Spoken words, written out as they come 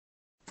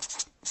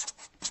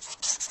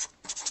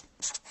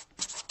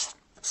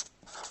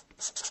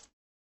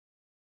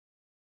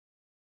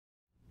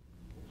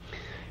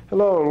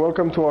Hello and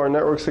welcome to our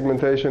network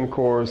segmentation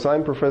course.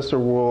 I'm Professor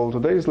Wool.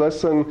 Today's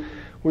lesson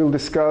we'll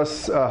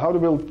discuss how to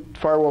build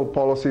firewall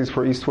policies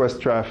for east-west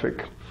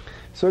traffic.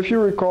 So if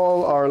you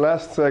recall our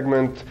last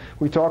segment,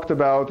 we talked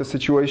about a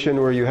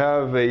situation where you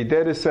have a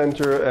data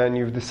center and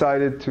you've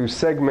decided to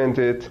segment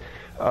it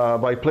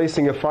by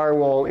placing a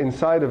firewall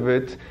inside of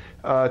it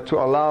to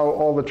allow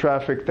all the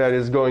traffic that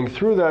is going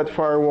through that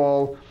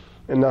firewall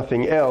and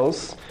nothing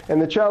else.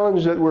 And the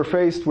challenge that we're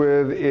faced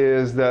with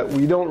is that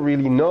we don't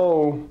really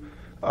know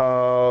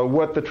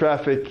what the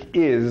traffic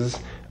is,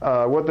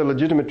 what the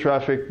legitimate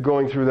traffic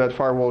going through that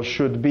firewall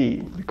should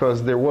be,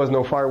 because there was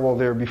no firewall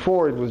there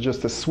before, it was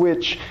just a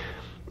switch,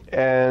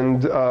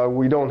 and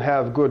we don't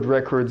have good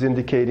records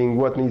indicating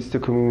what needs to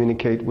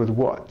communicate with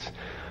what.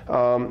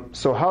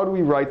 So how do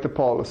we write the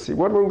policy?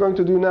 What we're going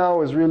to do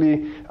now is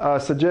really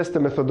suggest a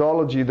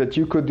methodology that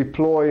you could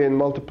deploy in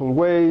multiple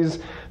ways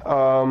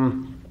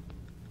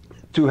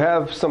to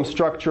have some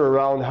structure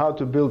around how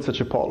to build such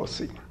a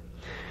policy.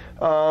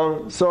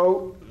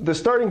 So the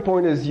starting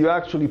point is you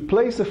actually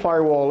place a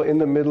firewall in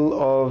the middle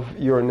of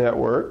your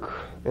network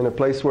in a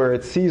place where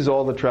it sees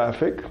all the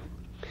traffic,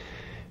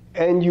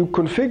 and you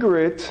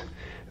configure it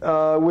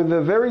with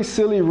a very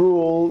silly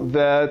rule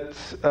that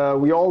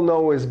we all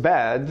know is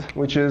bad,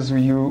 which is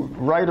you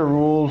write a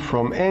rule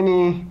from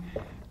any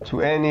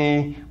to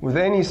any with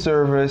any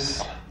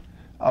service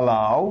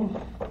allow.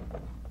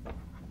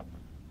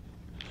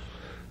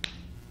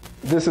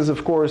 This is,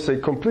 of course, a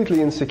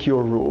completely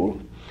insecure rule.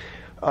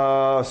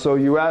 So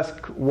you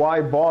ask, why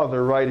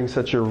bother writing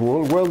such a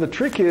rule? Well, the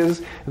trick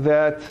is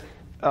that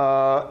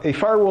a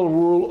firewall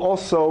rule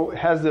also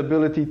has the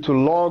ability to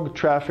log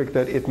traffic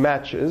that it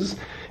matches.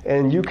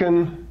 And you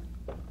can,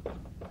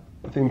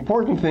 the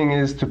important thing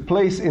is to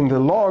place in the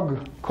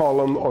log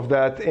column of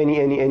that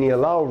any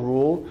allow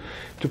rule,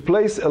 to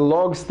place a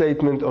log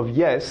statement of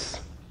yes,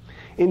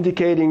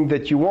 indicating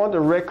that you want a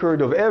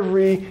record of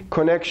every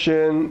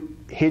connection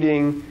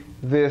hitting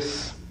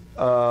this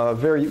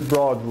very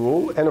broad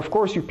rule. And of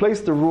course you place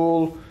the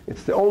rule,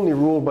 it's the only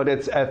rule, but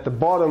it's at the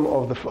bottom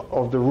of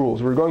the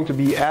rules. We're going to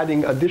be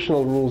adding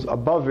additional rules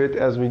above it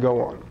as we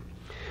go on.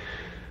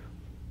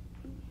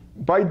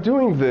 By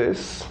doing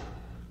this,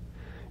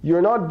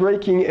 you're not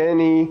breaking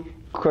any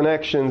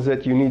connections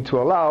that you need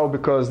to allow,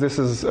 because this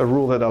is a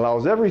rule that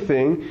allows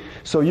everything.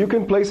 So you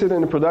can place it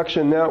in a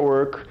production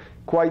network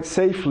quite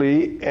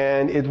safely,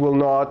 and it will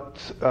not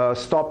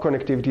stop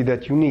connectivity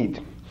that you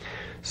need.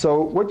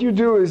 So what you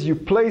do is you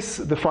place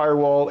the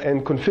firewall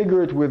and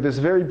configure it with this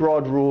very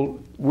broad rule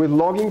with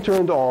logging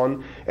turned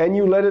on, and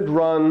you let it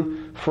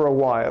run for a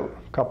while,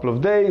 a couple of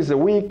days, a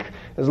week,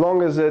 as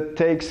long as it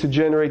takes to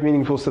generate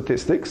meaningful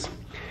statistics.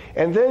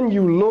 And then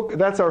you look,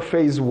 that's our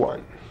phase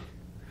one.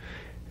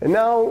 And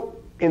now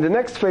in the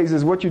next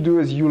phases, what you do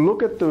is you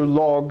look at the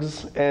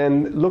logs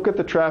and look at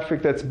the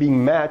traffic that's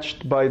being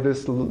matched by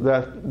this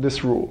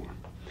rule.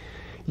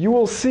 You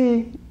will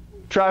see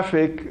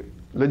traffic,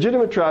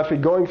 legitimate traffic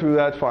going through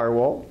that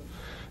firewall.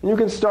 And you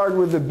can start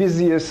with the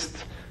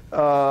busiest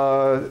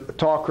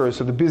talkers,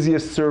 so the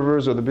busiest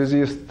servers or the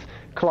busiest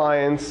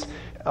clients,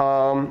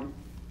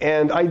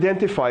 and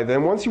identify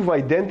them. Once you've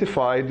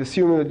identified,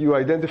 assuming that you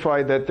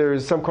identified that there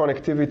is some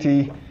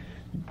connectivity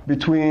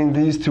between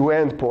these two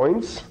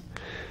endpoints,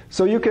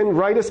 so you can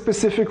write a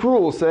specific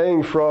rule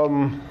saying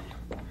from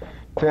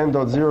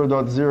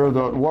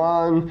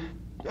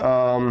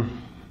 10.0.0.1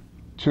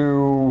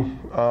 to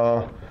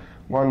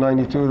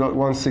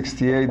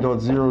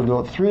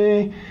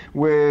 192.168.0.3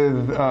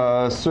 with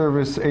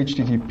service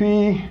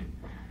HTTP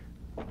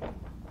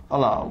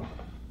allow.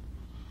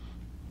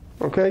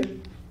 Okay?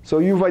 So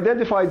you've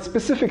identified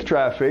specific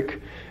traffic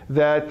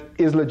that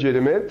is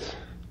legitimate.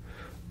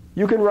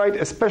 You can write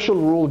a special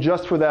rule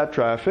just for that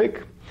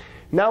traffic.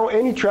 Now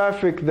any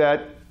traffic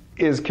that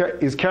is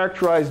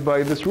characterized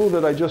by this rule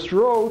that I just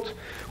wrote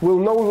will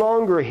no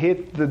longer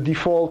hit the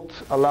default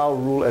allow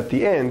rule at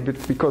the end,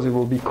 because it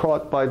will be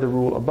caught by the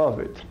rule above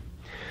it.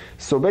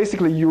 So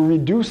basically you're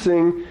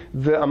reducing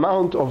the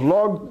amount of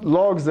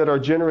logs that are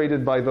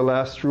generated by the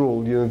last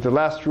rule. The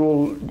last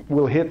rule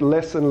will hit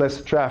less and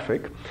less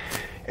traffic.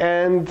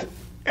 And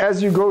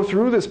as you go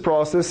through this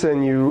process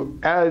and you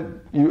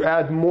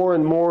add more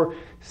and more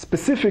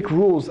specific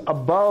rules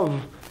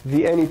above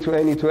the any to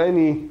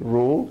any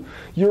rule,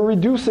 you're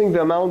reducing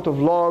the amount of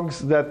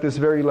logs that this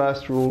very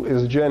last rule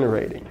is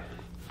generating.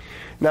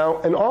 Now,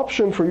 an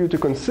option for you to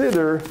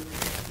consider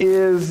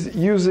is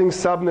using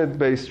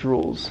subnet-based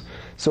rules.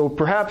 So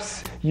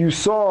perhaps you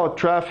saw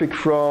traffic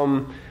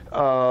from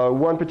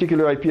one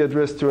particular IP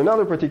address to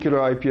another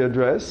particular IP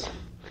address,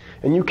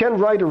 and you can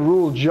write a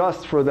rule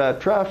just for that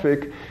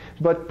traffic,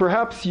 but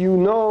perhaps you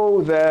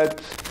know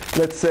that,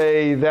 let's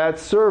say, that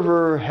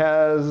server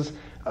has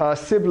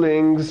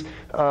siblings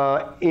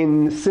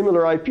in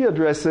similar IP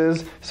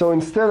addresses. So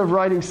instead of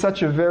writing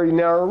such a very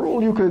narrow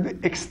rule, you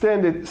could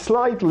extend it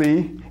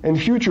slightly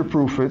and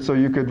future-proof it. So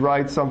you could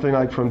write something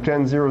like from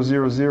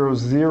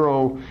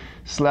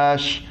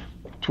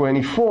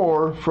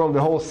 10.0.0.0/24 from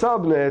the whole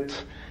subnet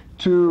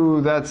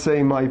to that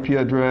same IP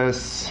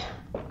address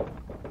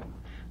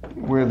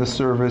with a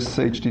service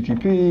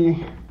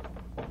HTTP.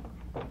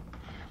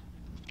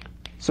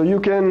 So you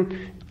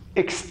can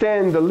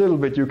extend a little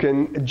bit. You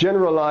can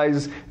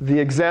generalize the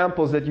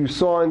examples that you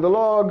saw in the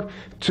log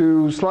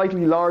to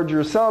slightly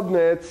larger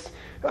subnets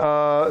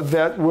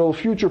that will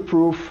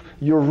future-proof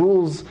your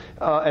rules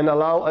and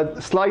allow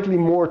a slightly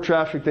more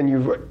traffic than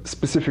you've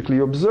specifically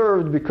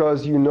observed,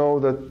 because you know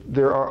that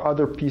there are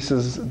other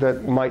pieces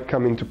that might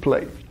come into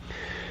play.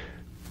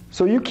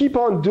 So you keep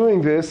on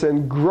doing this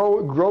and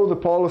grow the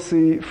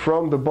policy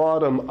from the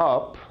bottom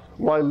up,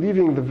 while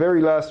leaving the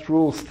very last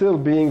rule still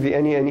being the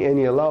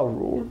any allow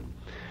rule.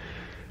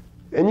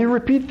 And you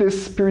repeat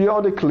this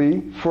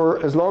periodically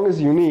for as long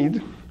as you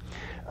need,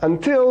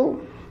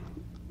 until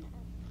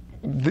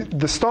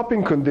the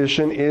stopping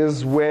condition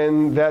is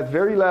when that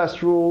very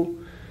last rule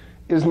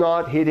is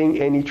not hitting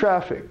any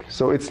traffic.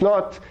 So it's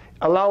not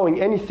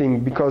allowing anything,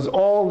 because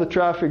all the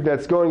traffic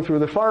that's going through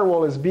the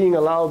firewall is being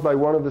allowed by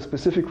one of the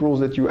specific rules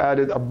that you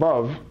added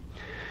above.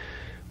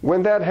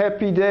 When that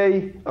happy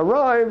day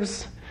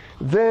arrives,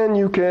 then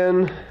you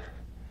can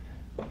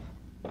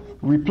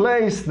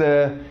replace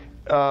the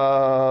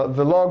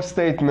log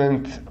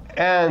statement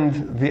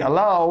and the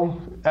allow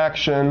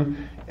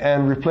action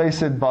and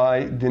replace it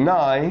by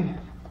deny.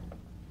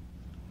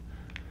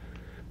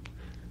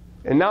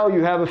 And now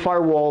you have a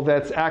firewall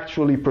that's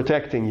actually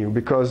protecting you,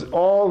 because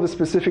all the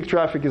specific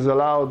traffic is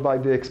allowed by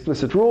the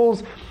explicit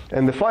rules,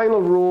 and the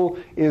final rule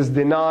is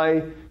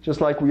deny,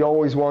 just like we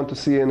always want to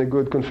see in a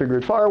good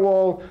configured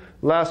firewall.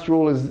 Last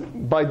rule is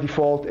by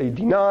default a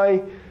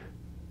deny,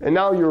 and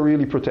now you're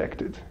really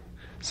protected.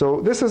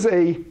 So this is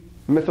a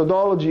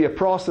methodology, a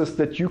process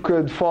that you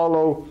could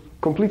follow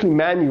completely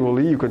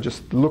manually. You could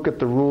just look at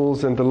the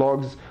rules and the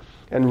logs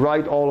and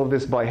write all of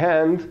this by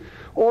hand.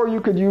 Or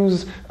you could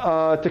use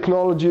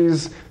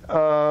technologies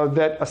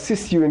that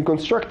assist you in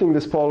constructing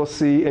this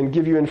policy and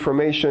give you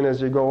information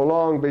as you go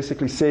along,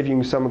 basically saving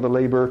you some of the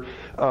labor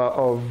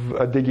of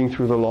digging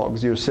through the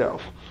logs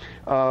yourself.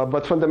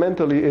 But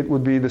fundamentally, it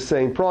would be the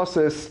same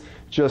process,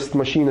 just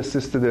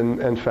machine-assisted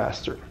and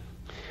faster.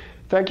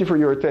 Thank you for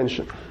your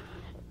attention.